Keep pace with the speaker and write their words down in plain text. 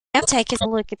take a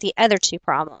look at the other two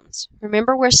problems.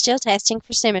 Remember, we're still testing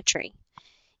for symmetry.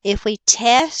 If we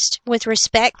test with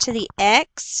respect to the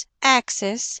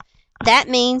x-axis, that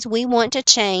means we want to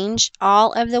change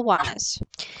all of the y's.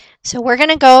 So we're going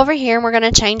to go over here and we're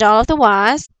going to change all of the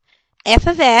y's. F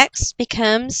of x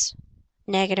becomes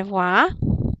negative y.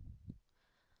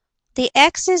 The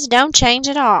x's don't change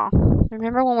at all.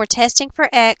 Remember, when we're testing for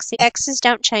x, the x's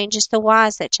don't change, it's the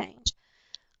y's that change.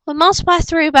 We multiply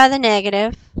through by the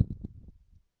negative.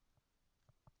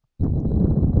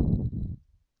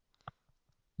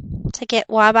 To get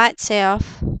y by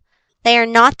itself. They are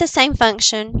not the same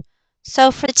function,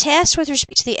 so for the test with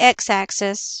respect to the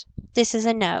x-axis, this is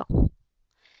a no.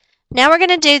 Now we're going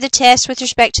to do the test with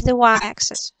respect to the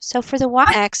y-axis. So for the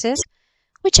y-axis,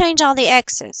 we change all the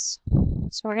x's.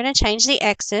 So we're going to change the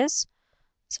x's.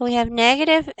 So we have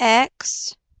negative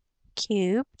x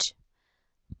cubed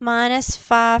minus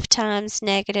 5 times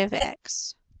negative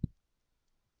x.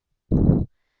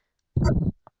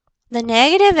 The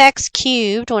negative x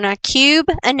cubed, when I cube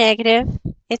a negative,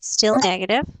 it's still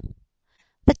negative.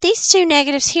 But these two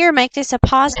negatives here make this a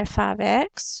positive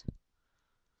 5x.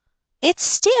 It's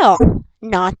still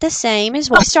not the same as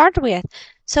what we started with.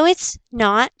 So it's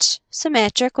not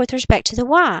symmetric with respect to the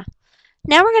y.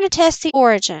 Now we're going to test the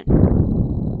origin.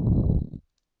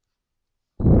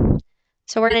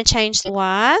 So we're going to change the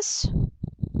y's.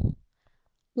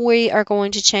 We are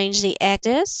going to change the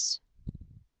x's.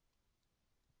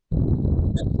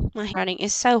 My handwriting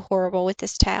is so horrible with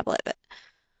this tablet, but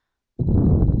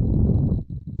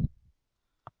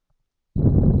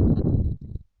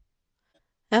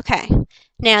okay.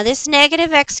 Now this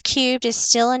negative x cubed is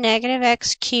still a negative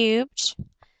x cubed.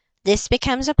 This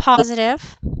becomes a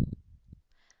positive.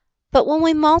 But when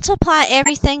we multiply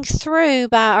everything through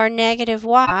by our negative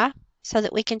y, so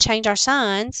that we can change our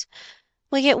signs,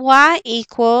 we get y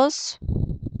equals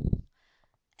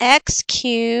x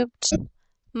cubed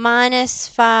minus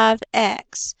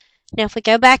 5x. Now if we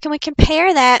go back and we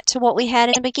compare that to what we had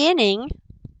in the beginning,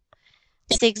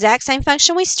 it's the exact same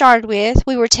function we started with.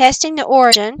 We were testing the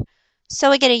origin,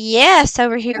 so we get a yes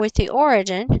over here with the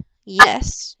origin.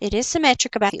 Yes, it is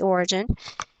symmetric about the origin.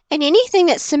 And anything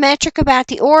that's symmetric about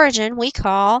the origin we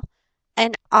call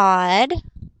an odd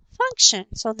function.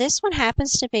 So this one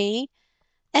happens to be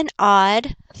an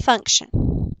odd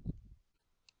function.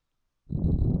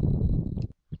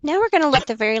 Now we're going to look at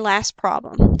the very last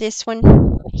problem, this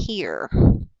one here.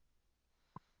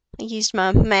 I used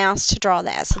my mouse to draw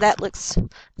that, so that looks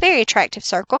very attractive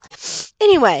circle.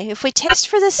 Anyway, if we test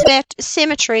for the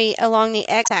symmetry along the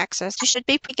x-axis, you should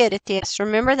be pretty good at this.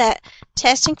 Remember that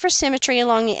testing for symmetry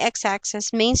along the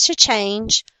x-axis means to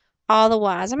change all the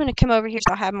y's. I'm going to come over here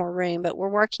so I'll have more room, but we're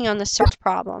working on the search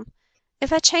problem.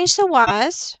 If I change the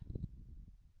y's,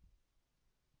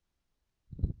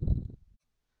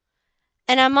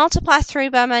 and I multiply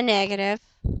through by my negative,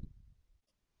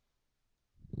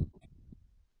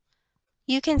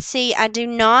 you can see I do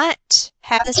not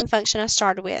have the same function I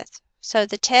started with. So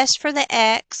the test for the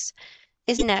x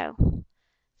is no.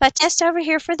 If I test over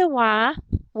here for the y,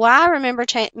 remember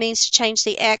means to change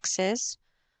the x's.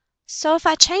 So if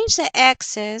I change the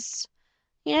x's,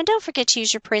 don't forget to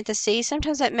use your parentheses.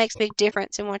 Sometimes that makes a big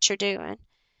difference in what you're doing.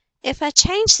 If I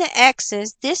change the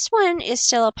x's, this one is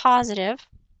still a positive.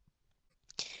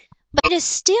 But it is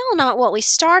still not what we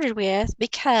started with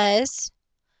because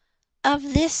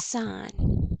of this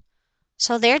sign.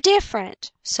 So they're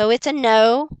different. So it's a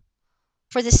no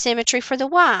for the symmetry for the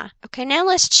y. Okay, now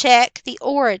let's check the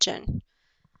origin.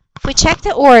 If we check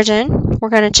the origin, we're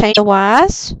going to change the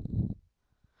y's.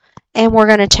 And we're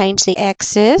going to change the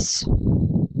x's.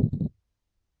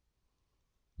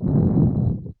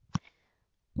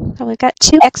 So we've got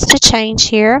two x's to change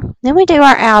here. Then we do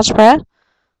our algebra.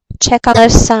 Check all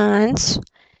those signs.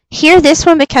 Here, this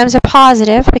one becomes a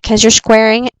positive because you're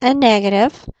squaring a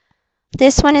negative.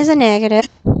 This one is a negative.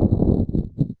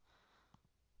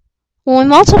 When we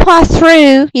multiply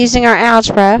through using our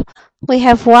algebra, we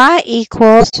have y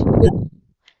equals,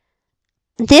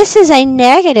 this is a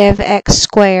negative x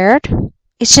squared.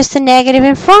 It's just the negative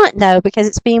in front, though, because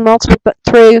it's being multiplied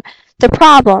through the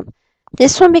problem.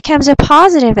 This one becomes a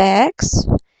positive x.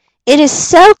 It is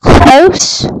so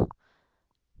close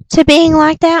to being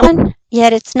like that one,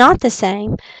 yet it's not the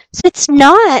same. So it's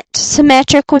not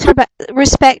symmetric with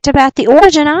respect about the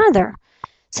origin either.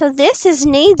 So this is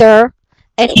neither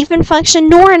an even function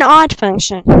nor an odd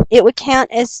function. It would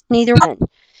count as neither one.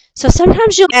 So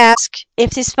sometimes you'll ask if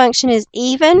this function is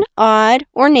even, odd,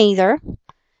 or neither.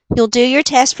 You'll do your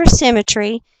test for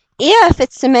symmetry. If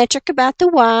it's symmetric about the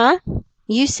y,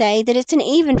 you say that it's an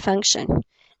even function.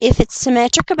 If it's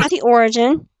symmetric about the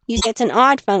origin, you say it's an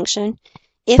odd function.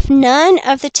 If none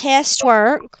of the tests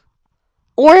work,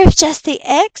 or if just the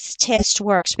x test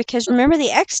works, because remember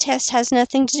the x test has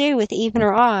nothing to do with even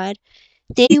or odd,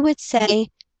 then you would say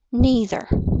neither.